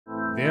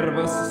There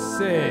was a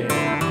say,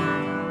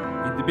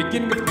 in the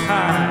beginning of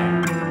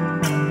time,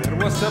 there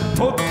was a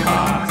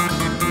podcast.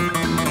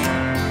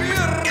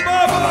 Beer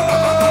Bubble!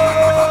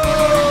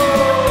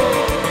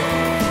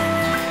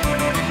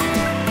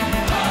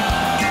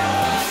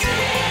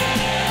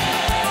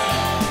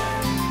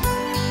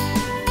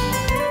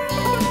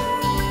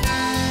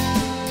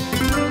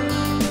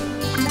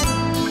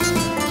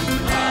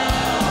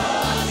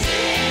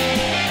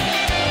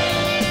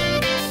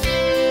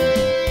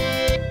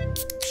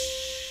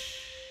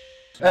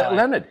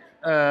 Leonard,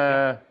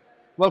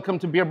 welcome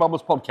to Beer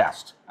Bubble's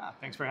podcast.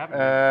 Thanks for having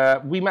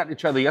me. We met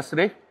each other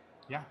yesterday.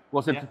 Yeah.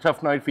 Was it a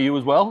tough night for you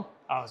as well?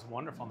 Oh, it was a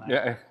wonderful night.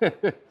 Yeah.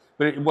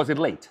 But was it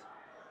late?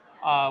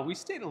 We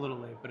stayed a little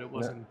late, but it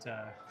wasn't.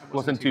 It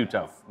wasn't too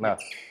tough. No.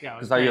 Yeah, it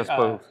was 'Cause I great, just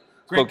spoke.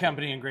 great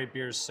company and great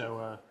beers,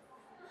 so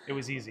it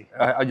was easy.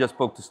 I just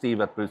spoke to Steve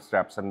at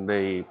Bootstraps, and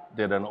they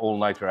did an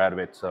all-nighter out of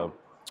it. So.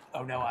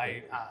 Oh no,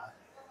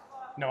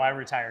 I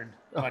retired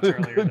much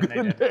earlier than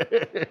they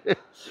did.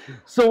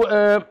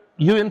 So,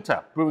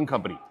 Uinta Brewing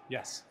Company.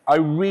 Yes. I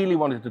really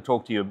wanted to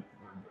talk to you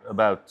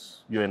about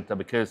Uinta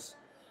because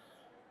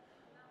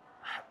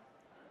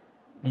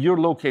you're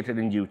located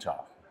in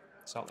Utah,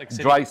 Salt Lake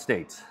City. dry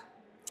state.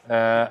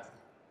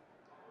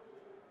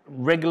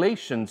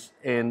 Regulations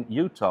in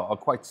Utah are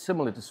quite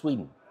similar to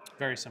Sweden.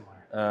 Very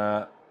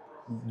similar.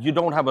 You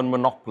don't have a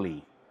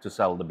monopoly to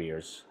sell the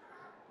beers.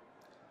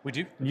 We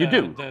do. You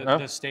do?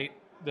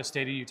 The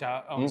state of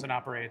Utah owns and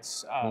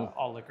operates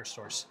all liquor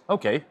stores.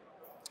 Okay.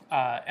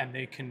 And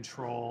they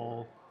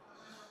control.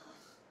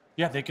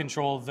 Yeah, they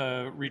control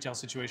the retail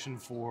situation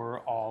for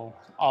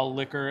all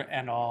liquor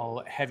and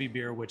all heavy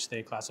beer, which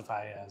they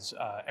classify as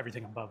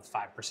everything above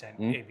 5%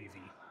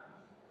 ABV.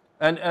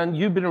 And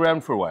you've been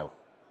around for a while.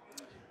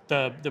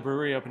 The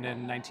brewery opened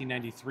in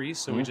 1993,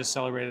 so we just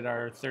celebrated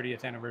our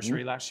 30th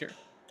anniversary last year.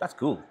 That's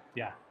cool.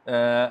 Yeah.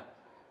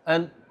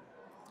 And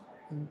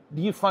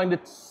do you find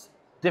it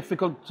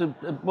difficult to,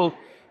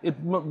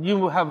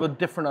 you have a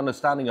different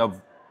understanding of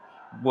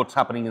what's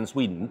happening in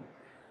Sweden,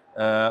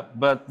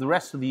 but the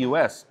rest of the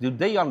US, do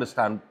they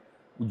understand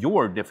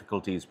your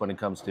difficulties when it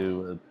comes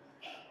to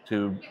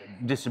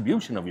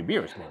distribution of your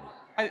beers,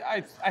 maybe?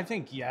 I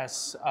think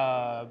yes.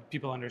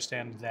 People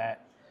understand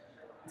that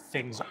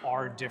things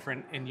are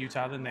different in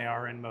Utah than they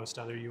are in most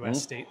other U.S.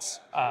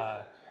 states.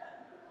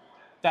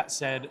 That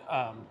said,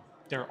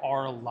 there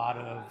are a lot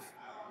of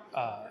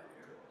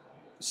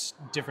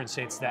different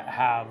states that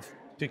have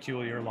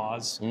peculiar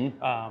laws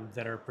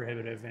that are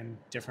prohibitive in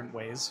different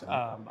ways.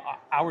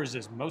 Ours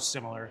is most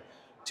similar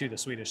to the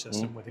Swedish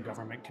system with the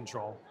government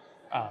control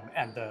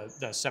and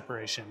the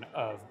separation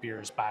of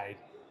beers by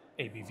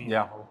ABV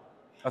level.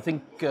 I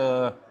think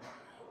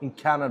in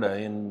Canada,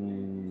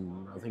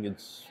 I think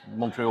it's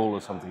Montreal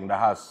or something, that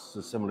has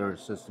a similar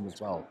system as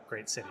well.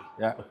 Great city.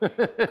 Yeah.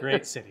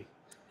 Great city.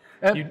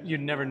 You'd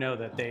never know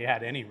that they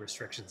had any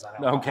restrictions on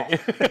alcohol. Okay.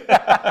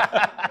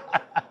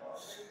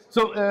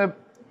 So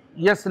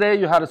yesterday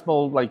you had a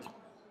small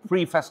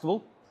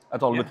pre-festival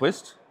at Oliver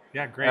Twist.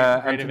 Yeah, great.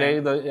 And today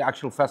the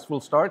actual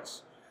festival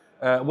starts.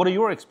 What are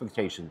your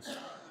expectations?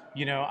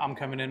 You know, I'm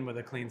coming in with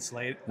a clean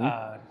slate.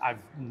 I've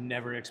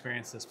never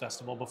experienced this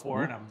festival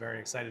before, and I'm very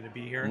excited to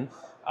be here.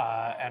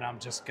 And I'm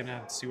just going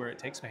to see where it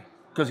takes me.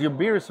 Because your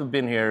beers have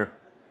been here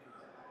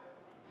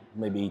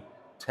maybe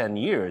 10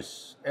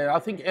 years. I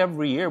think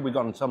every year we've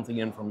gotten something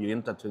in from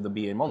Uinta to the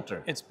BA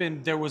Monter.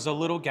 There was a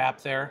little gap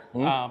there,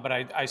 but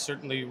I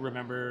certainly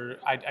remember,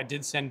 I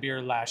did send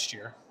beer last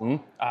year.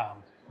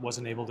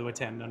 Wasn't able to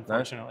attend,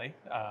 unfortunately.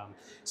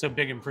 So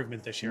big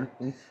improvement this year.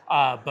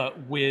 But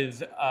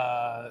with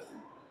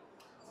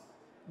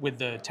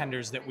the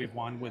tenders that we've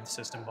won with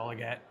System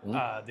Bulliget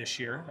this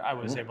year, I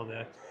was able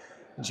to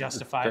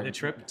justify the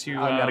trip to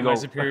my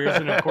superiors,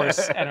 and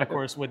of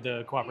course, with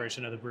the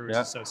cooperation of the Brewers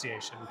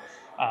Association,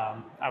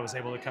 I was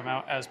able to come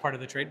out as part of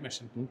the trade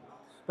mission.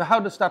 But how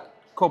does that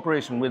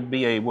cooperation with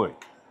BA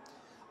work?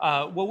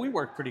 Well, we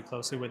work pretty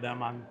closely with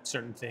them on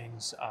certain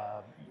things,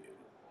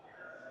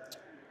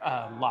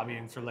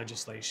 lobbying for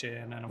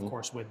legislation, and of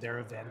course with their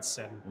events,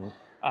 and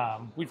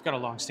we've got a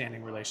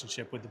long-standing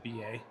relationship with the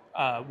BA.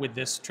 With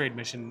this trade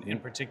mission in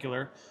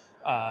particular,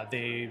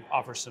 they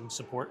offer some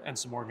support and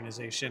some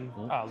organization,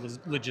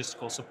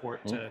 logistical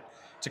support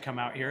to come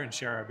out here and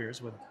share our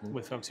beers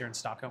with folks here in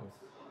Stockholm.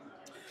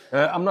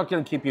 I'm not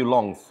going to keep you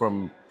long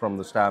from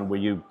the stand where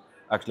you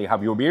actually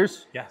have your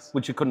beers,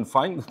 which you couldn't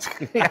find.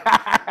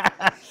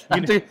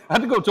 I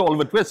had to go to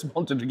Oliver Twist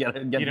to get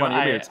one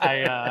of your beers.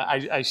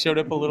 I showed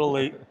up a little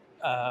late.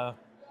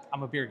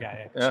 I'm a beer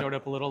guy. I showed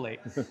up a little late.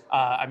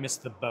 I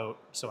missed the boat,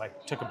 so I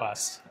took a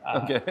bus.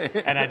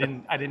 And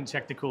I didn't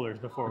check the coolers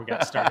before we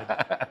got started.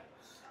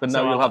 But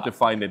now you'll have to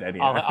find it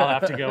anyhow. I'll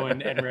have to go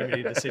and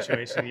remedy the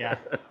situation. Yeah,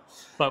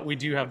 but we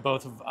do have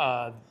both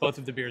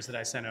of the beers that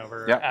I sent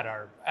over at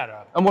our.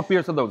 And what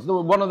beers are those?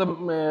 One of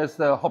them is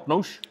the Hop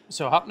Nosh.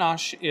 So Hop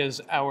Nosh is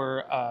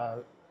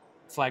our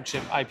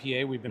flagship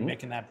IPA. We've been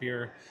making that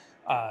beer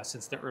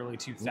since the early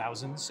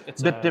 2000s.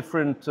 It's a bit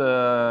different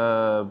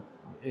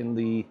in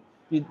the.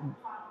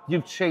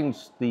 You've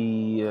changed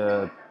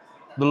the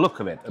the look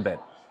of it a bit.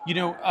 You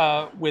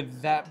know,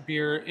 with that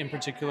beer in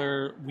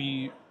particular,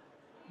 we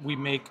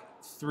make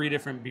 3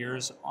 different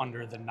beers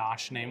under the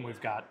Nosh name.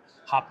 We've got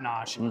Hop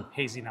Nosh,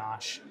 Hazy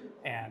Nosh,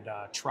 and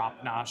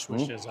Trop Nosh,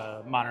 which is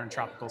a modern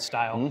tropical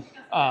style.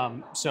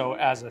 So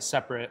as a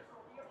separate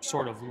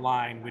sort of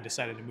line, we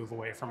decided to move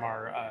away from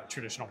our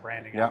traditional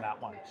branding on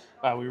that one.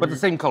 But the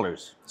same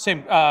colors.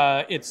 Same.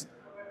 It's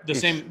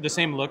the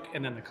same look,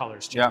 and then the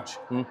colors change.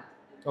 Yeah.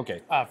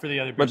 Okay. For the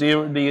other But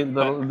beers.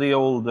 the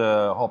old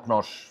Hop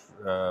Nosh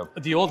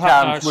The old Hop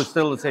cans Nosh were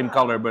still the same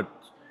color, but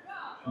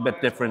a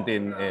bit different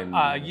in.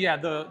 Yeah,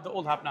 the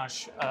old Hop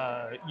Nosh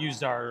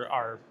used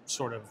our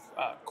sort of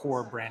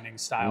core branding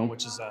style,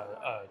 which is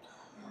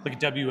like a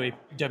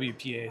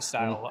WPA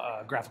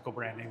style graphical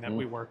branding that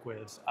we work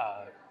with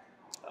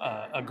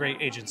a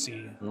great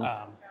agency,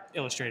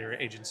 illustrator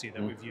agency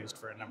that we've used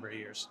for a number of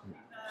years.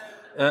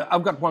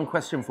 I've got one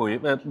question for you,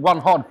 one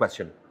hard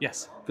question.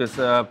 Yes. Because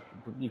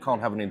you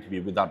can't have an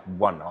interview without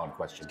one hard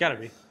question. It's gotta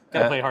be.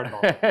 Gotta play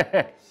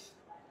hardball.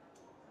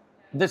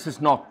 This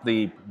is not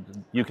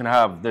you can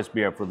have this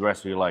beer for the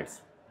rest of your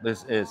life.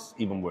 This is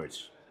even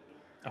worse.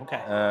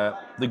 Okay.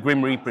 The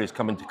Grim Reaper is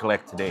coming to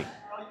collect today.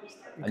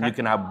 And you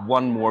can have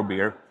one more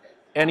beer.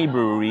 Any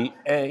brewery,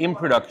 in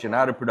production,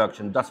 out of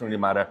production, doesn't really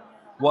matter.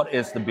 What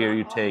is the beer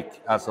you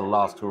take as a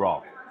last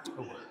hurrah?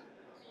 Ooh,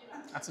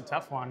 that's a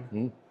tough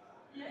one.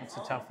 That's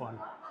a tough one.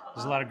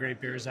 There's a lot of great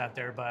beers out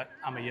there, but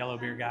I'm a yellow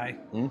beer guy.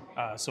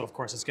 So of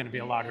course it's going to be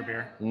a lager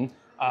beer.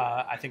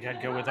 I think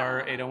I'd go with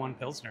our 801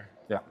 Pilsner.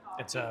 Yeah.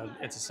 It's a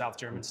South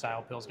German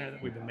style Pilsner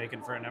that we've been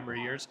making for a number of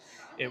years.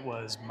 It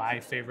was my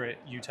favorite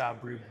Utah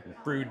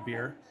brewed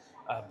beer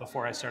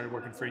before I started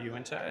working for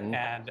Uinta,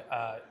 and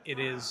it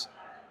is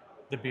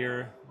the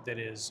beer that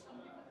is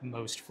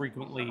most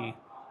frequently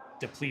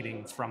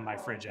depleting from my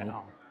fridge at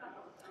home.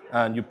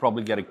 And you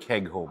probably get a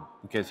keg home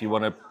because you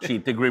want to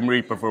cheat the Grim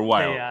Reaper for a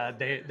while.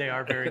 They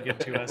are very good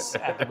to us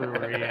at the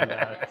brewery,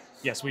 and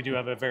yes, we do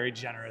have a very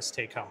generous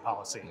take-home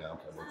policy. Yeah,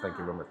 okay, well, thank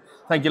you very much.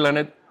 Thank you,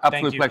 Leonard.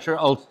 Absolute pleasure.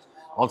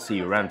 I'll see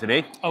you around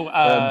today.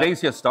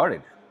 Days just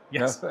started.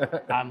 Yes,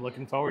 I'm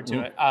looking forward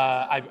to it.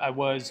 I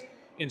was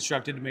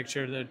instructed to make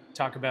sure to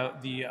talk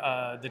about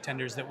the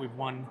tenders that we've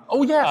won.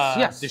 Oh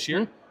yes, this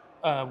year.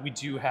 We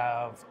do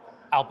have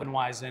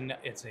Alpenweizen.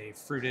 It's a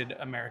fruited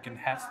American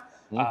hef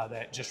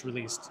that just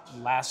released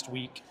last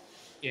week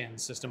in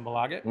System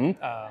Belaget.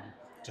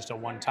 Just a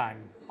one-time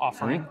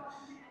offering.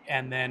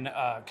 And then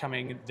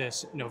coming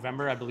this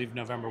November, I believe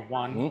November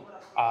 1,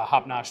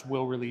 Hop Nosh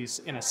will release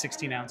in a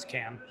 16-ounce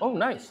can. Oh,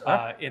 nice.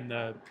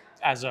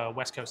 As a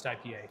West Coast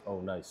IPA.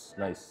 Oh, nice,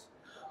 nice.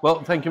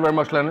 Well, thank you very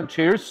much, Leonard.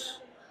 Cheers.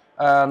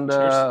 And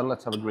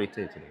let's have a great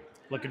day today.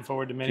 Looking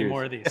forward to many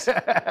more of these.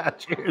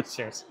 Cheers.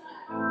 Cheers.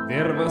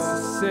 There was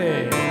a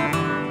say,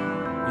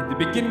 in the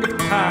beginning of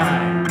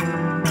time,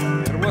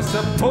 there was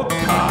a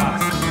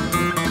podcast.